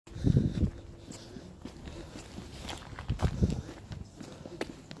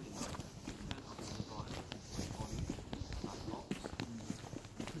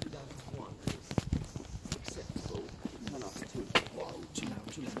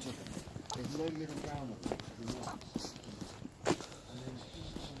There's no middle ground on it.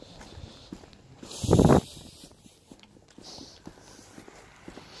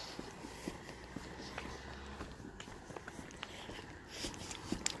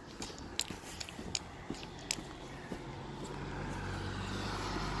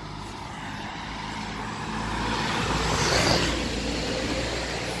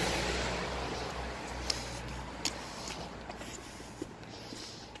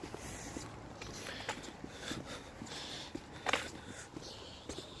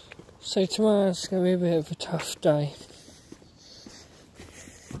 So tomorrow's going to be a bit of a tough day.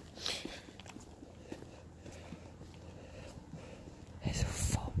 There's a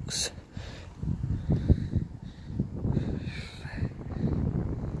fox.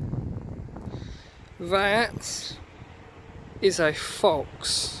 That is a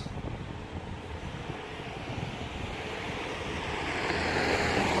fox.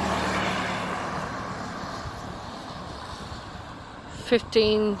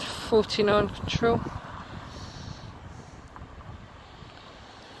 (1549) control.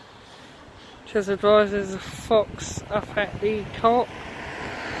 Just advised there's a fox up at the cot.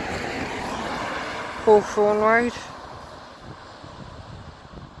 Hawthorne Road.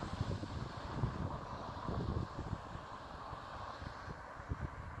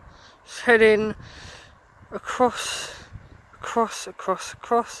 It's heading across.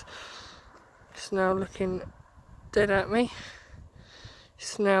 It's now looking dead at me.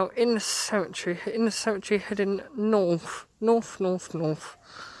 It's now in the cemetery heading north. And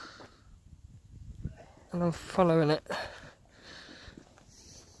I'm following it.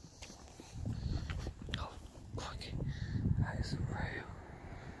 Oh, crikey. That is real.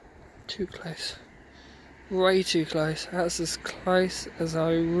 Too close. Way too close. That's as close as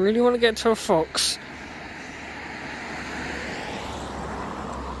I really want to get to a fox.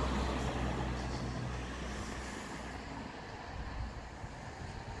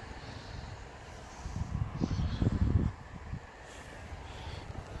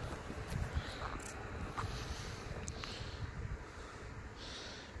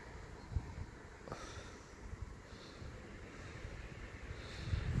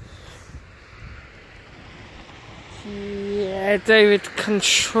 Yeah, David,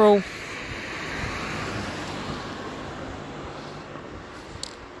 control.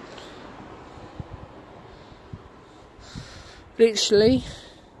 Literally,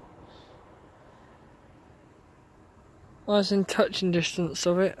 I was in touching distance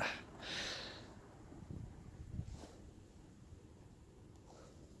of it.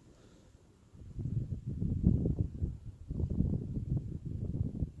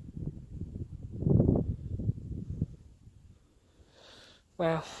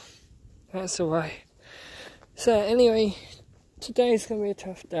 Wow, that's the way. So anyway, today's going to be a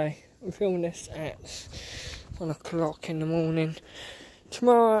tough day. I'm filming this at 1 o'clock in the morning.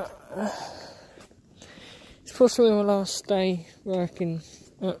 Tomorrow, it's possibly my last day working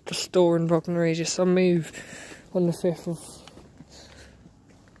at the store in Bognor Regis. I move on the 5th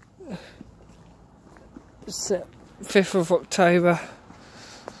of October.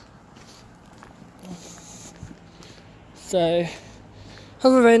 So,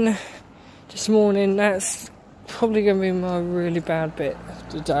 other than this morning, that's probably going to be my really bad bit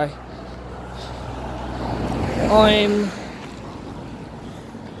of the day. I'm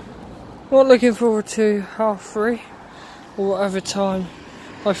not looking forward to 3:30 or whatever time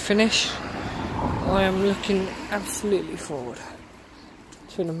I finish. I am looking absolutely forward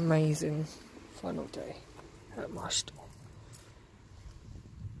to an amazing final day at my store.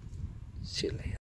 See you later.